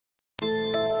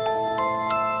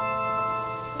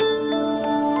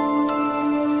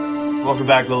Welcome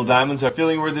back, Little Diamonds. Our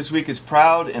feeling word this week is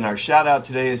proud, and our shout out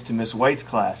today is to Miss White's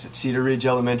class at Cedar Ridge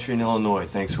Elementary in Illinois.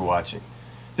 Thanks for watching.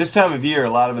 This time of year,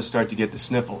 a lot of us start to get the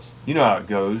sniffles. You know how it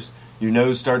goes. Your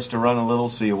nose starts to run a little,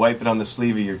 so you wipe it on the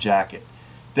sleeve of your jacket.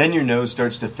 Then your nose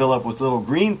starts to fill up with little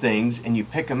green things, and you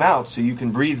pick them out so you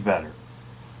can breathe better.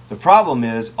 The problem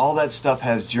is, all that stuff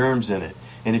has germs in it,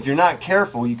 and if you're not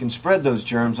careful, you can spread those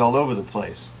germs all over the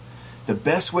place. The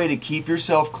best way to keep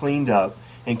yourself cleaned up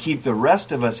and keep the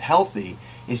rest of us healthy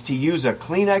is to use a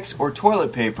Kleenex or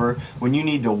toilet paper when you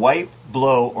need to wipe,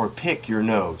 blow, or pick your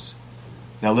nose.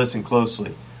 Now listen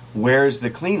closely. Where's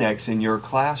the Kleenex in your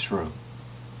classroom?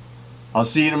 I'll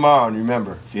see you tomorrow, and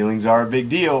remember, feelings are a big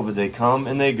deal, but they come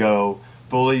and they go.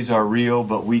 Bullies are real,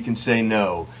 but we can say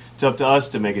no. It's up to us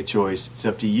to make a choice. It's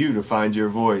up to you to find your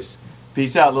voice.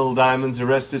 Peace out, Little Diamonds. The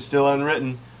rest is still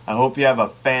unwritten. I hope you have a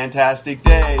fantastic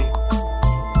day.